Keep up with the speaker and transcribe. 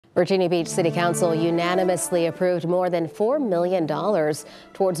Virginia Beach City Council unanimously approved more than $4 million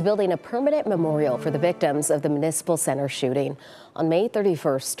towards building a permanent memorial for the victims of the Municipal Center shooting. On May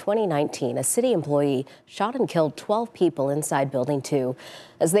 31st, 2019, a city employee shot and killed 12 people inside Building 2.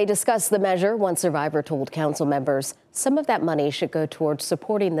 As they discussed the measure, one survivor told council members some of that money should go towards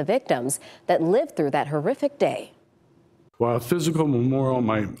supporting the victims that lived through that horrific day. While a physical memorial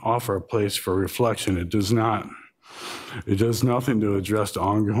might offer a place for reflection, it does not. It does nothing to address the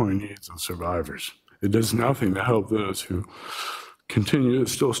ongoing needs of survivors. It does nothing to help those who continue to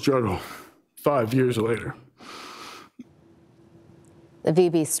still struggle 5 years later. The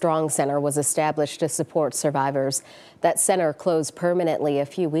VB Strong Center was established to support survivors. That center closed permanently a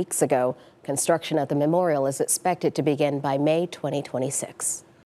few weeks ago. Construction of the memorial is expected to begin by May 2026.